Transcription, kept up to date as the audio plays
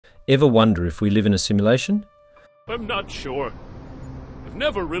Ever wonder if we live in a simulation? I'm not sure. I've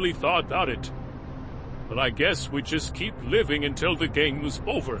never really thought about it. But I guess we just keep living until the game was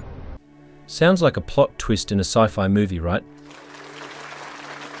over. Sounds like a plot twist in a sci-fi movie, right?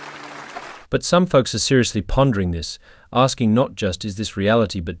 But some folks are seriously pondering this, asking not just is this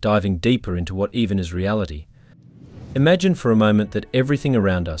reality, but diving deeper into what even is reality. Imagine for a moment that everything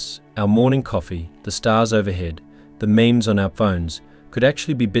around us, our morning coffee, the stars overhead, the memes on our phones, could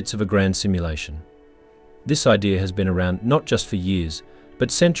actually be bits of a grand simulation. This idea has been around not just for years, but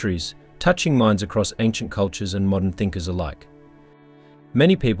centuries, touching minds across ancient cultures and modern thinkers alike.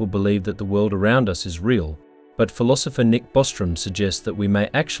 Many people believe that the world around us is real, but philosopher Bostrom suggests that we may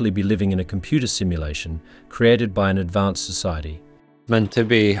actually be living in a computer simulation created by an advanced society. Meant to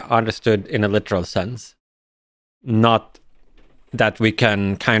be understood in a literal sense. Not that we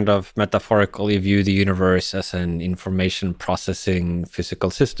can kind of metaphorically view the universe as an information processing physical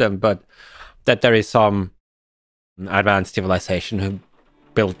system, but that there is some advanced civilization who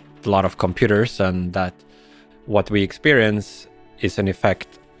built a lot of computers, and that what we experience is an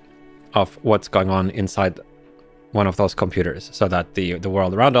effect of what's going on inside one of those computers, so that the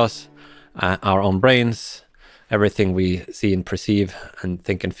world around us, our own brains, everything we see and perceive and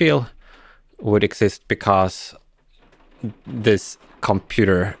think and feel would exist because this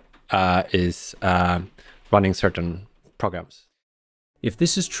computer is running certain programs. If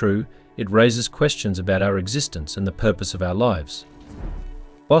this is true, it raises questions about our existence and the purpose of our lives.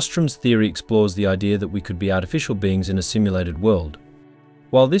 Bostrom's theory explores the idea that we could be artificial beings in a simulated world.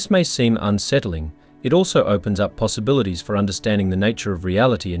 While this may seem unsettling, it also opens up possibilities for understanding the nature of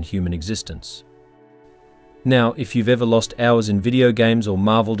reality and human existence. Now, if you've ever lost hours in video games or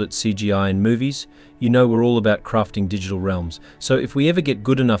marveled at CGI in movies, you know we're all about crafting digital realms. So if we ever get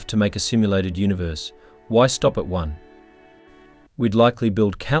good enough to make a simulated universe, why stop at one? We'd likely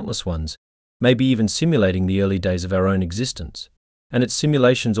build countless ones, maybe even simulating the early days of our own existence. And it's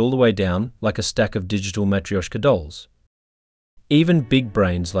simulations all the way down, like a stack of digital Matryoshka dolls. Even big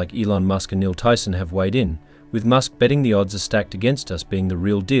brains like Elon Musk and Neil Tyson have weighed in, with Musk betting the odds are stacked against us being the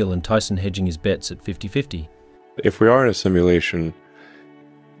real deal and Tyson hedging his bets at 50-50. If we are in a simulation,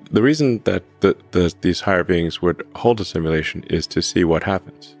 the reason that these higher beings would hold a simulation is to see what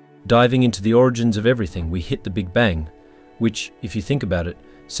happens. Diving into the origins of everything, we hit the Big Bang, which, if you think about it,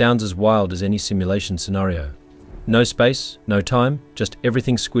 sounds as wild as any simulation scenario. No space, no time, just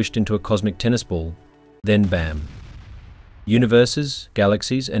everything squished into a cosmic tennis ball. Then bam. Universes,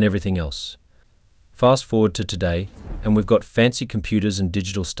 galaxies, and everything else. Fast forward to today, and we've got fancy computers and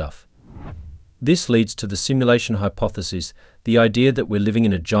digital stuff. This leads to the simulation hypothesis, the idea that we're living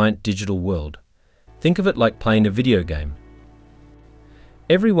in a giant digital world. Think of it like playing a video game.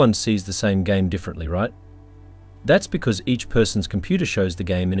 Everyone sees the same game differently, right? That's because each person's computer shows the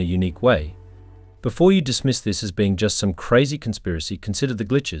game in a unique way. Before you dismiss this as being just some crazy conspiracy, consider the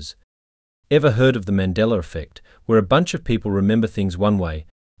glitches. Ever heard of the Mandela Effect, where a bunch of people remember things one way,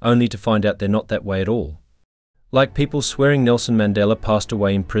 only to find out they're not that way at all? Like people swearing Nelson Mandela passed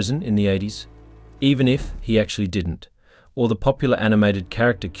away in prison in the 80s, even if he actually didn't. Or the popular animated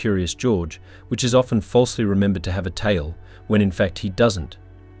character Curious George, which is often falsely remembered to have a tail, when in fact he doesn't.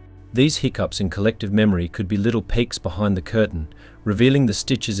 These hiccups in collective memory could be little peeks behind the curtain, revealing the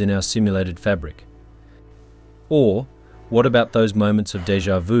stitches in our simulated fabric. Or, what about those moments of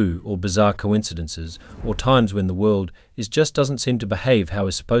deja vu or bizarre coincidences, or times when the world just doesn't seem to behave how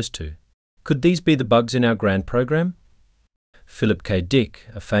it's supposed to? Could these be the bugs in our grand program? Philip K. Dick,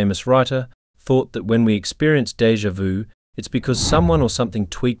 a famous writer, thought that when we experience deja vu, it's because someone or something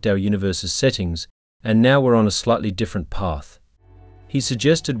tweaked our universe's settings, and now we're on a slightly different path. He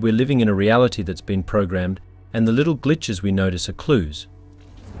suggested we're living in a reality that's been programmed, and the little glitches we notice are clues.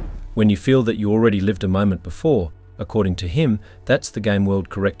 When you feel that you already lived a moment before, according to him, that's the game world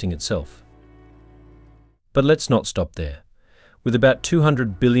correcting itself. But let's not stop there. With about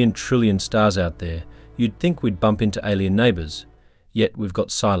 200 billion trillion stars out there, you'd think we'd bump into alien neighbors, yet we've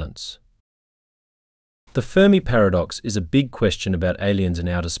got silence. The Fermi Paradox is a big question about aliens in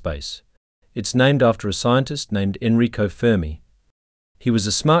outer space. It's named after a scientist named Enrico Fermi. He was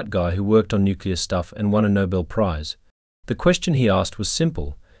a smart guy who worked on nuclear stuff and won a Nobel Prize. The question he asked was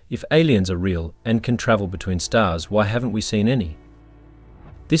simple. If aliens are real and can travel between stars, why haven't we seen any?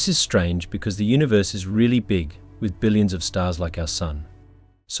 This is strange because the universe is really big, with billions of stars like our sun.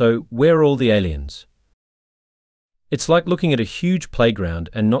 So, where are all the aliens? It's like looking at a huge playground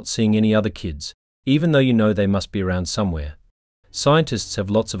and not seeing any other kids, even though you know they must be around somewhere. Scientists have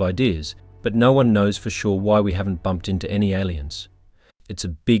lots of ideas, but no one knows for sure why we haven't bumped into any aliens. It's a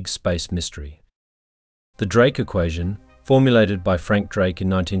big space mystery. The Drake equation, formulated by Frank Drake in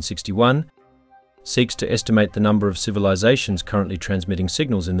 1961, seeks to estimate the number of civilizations currently transmitting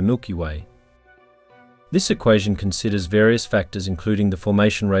signals in the Milky Way. This equation considers various factors including the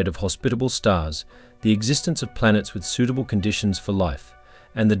formation rate of hospitable stars, the existence of planets with suitable conditions for life,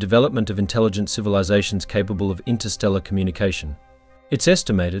 and the development of intelligent civilizations capable of interstellar communication. It's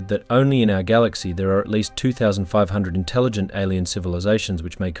estimated that only in our galaxy there are at least 2,500 intelligent alien civilizations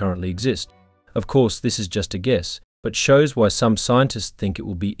which may currently exist. Of course, this is just a guess, but shows why some scientists think it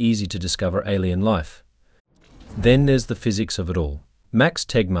will be easy to discover alien life. Then there's the physics of it all. Max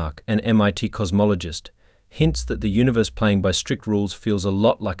Tegmark, an MIT cosmologist, hints that the universe playing by strict rules feels a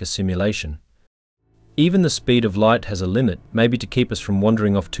lot like a simulation. Even the speed of light has a limit, maybe to keep us from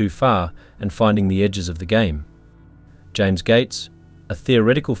wandering off too far and finding the edges of the game. James Gates, a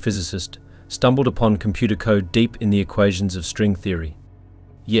theoretical physicist, stumbled upon computer code deep in the equations of string theory.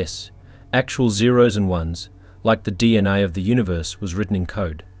 Yes, actual zeros and ones, like the DNA of the universe, was written in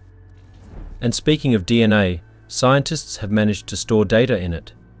code. And speaking of DNA, scientists have managed to store data in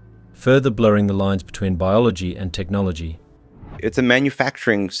it, further blurring the lines between biology and technology. It's a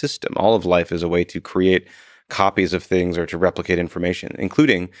manufacturing system. All of life is a way to create copies of things or to replicate information,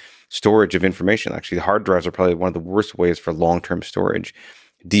 including storage of information. Actually, the hard drives are probably one of the worst ways for long-term storage.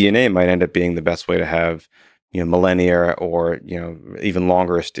 DNA might end up being the best way to have, millennia or, even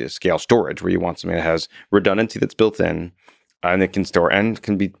longer scale storage, where you want something that has redundancy that's built in, and it can store and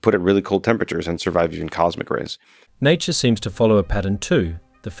can be put at really cold temperatures and survive even cosmic rays. Nature seems to follow a pattern too,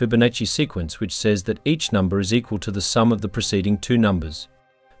 the Fibonacci sequence, which says that each number is equal to the sum of the preceding two numbers.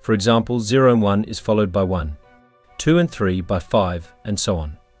 For example, 0 and 1 is followed by 1, 2 and 3 by 5, and so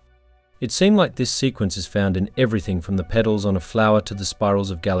on. It seemed like this sequence is found in everything from the petals on a flower to the spirals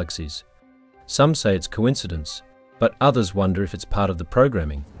of galaxies. Some say it's coincidence, but others wonder if it's part of the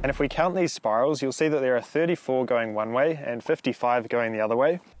programming. And if we count these spirals, you'll see that there are 34 going one way and 55 going the other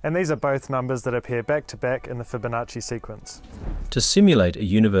way. And these are both numbers that appear back to back in the Fibonacci sequence. To simulate a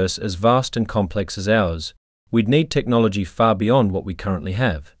universe as vast and complex as ours, we'd need technology far beyond what we currently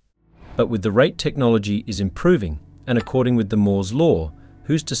have. But with the rate technology is improving, and according with the Moore's law,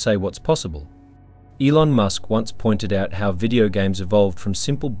 who's to say what's possible? Elon Musk once pointed out how video games evolved from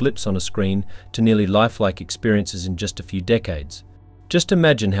simple blips on a screen to nearly lifelike experiences in just a few decades. Just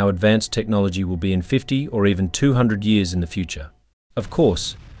imagine how advanced technology will be in 50 or even 200 years in the future. Of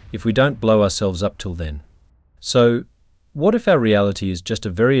course, if we don't blow ourselves up till then. So, what if our reality is just a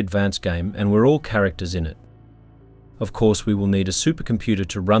very advanced game and we're all characters in it? Of course, we will need a supercomputer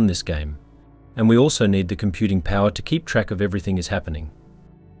to run this game, and we also need the computing power to keep track of everything is happening.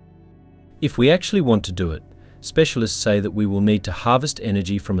 If we actually want to do it, specialists say that we will need to harvest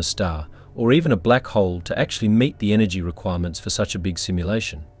energy from a star or even a black hole to actually meet the energy requirements for such a big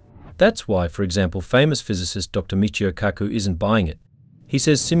simulation. That's why, for example, famous physicist Dr. Michio Kaku isn't buying it. He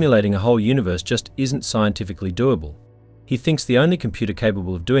says simulating a whole universe just isn't scientifically doable. He thinks the only computer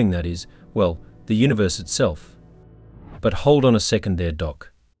capable of doing that is, well, the universe itself. But hold on a second there,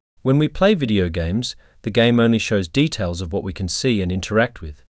 Doc. When we play video games, the game only shows details of what we can see and interact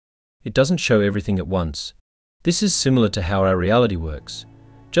with. It doesn't show everything at once. This is similar to how our reality works.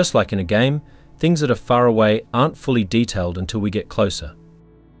 Just like in a game, things that are far away aren't fully detailed until we get closer.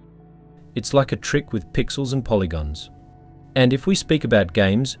 It's like a trick with pixels and polygons. And if we speak about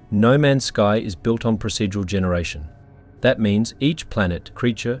games, No Man's Sky is built on procedural generation. That means each planet,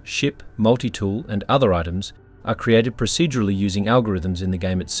 creature, ship, multi-tool, and other items are created procedurally using algorithms in the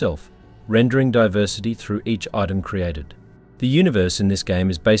game itself, rendering diversity through each item created. The universe in this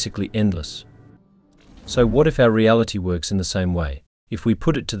game is basically endless. So what if our reality works in the same way? If we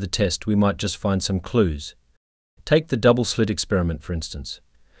put it to the test, we might just find some clues. Take the double slit experiment, for instance.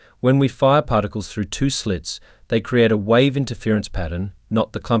 When we fire particles through two slits, they create a wave interference pattern,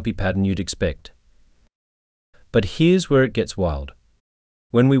 not the clumpy pattern you'd expect. But here's where it gets wild.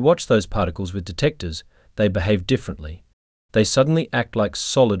 When we watch those particles with detectors, they behave differently. They suddenly act like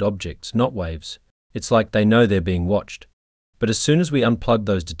solid objects, not waves. It's like they know they're being watched. But as soon as we unplug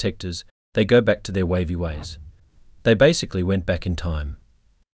those detectors, they go back to their wavy ways. They basically went back in time.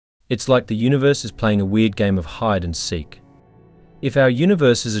 It's like the universe is playing a weird game of hide and seek. If our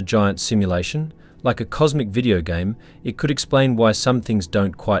universe is a giant simulation, like a cosmic video game, it could explain why some things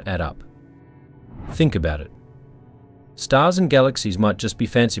don't quite add up. Think about it. Stars and galaxies might just be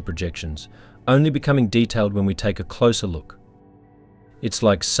fancy projections, only becoming detailed when we take a closer look. It's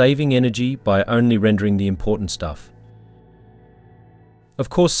like saving energy by only rendering the important stuff. Of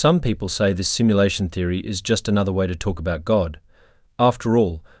course, some people say this simulation theory is just another way to talk about God. After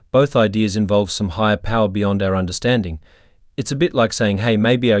all, both ideas involve some higher power beyond our understanding. It's a bit like saying, hey,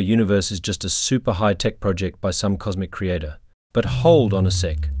 maybe our universe is just a super high-tech project by some cosmic creator. But hold on a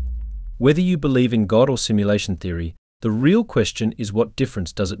sec. Whether you believe in God or simulation theory, the real question is what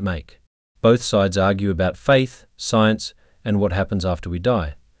difference does it make? Both sides argue about faith, science, and what happens after we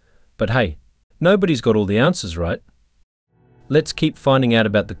die. But hey, nobody's got all the answers, right? Let's keep finding out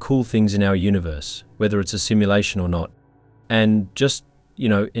about the cool things in our universe, whether it's a simulation or not, and just,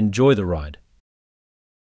 enjoy the ride.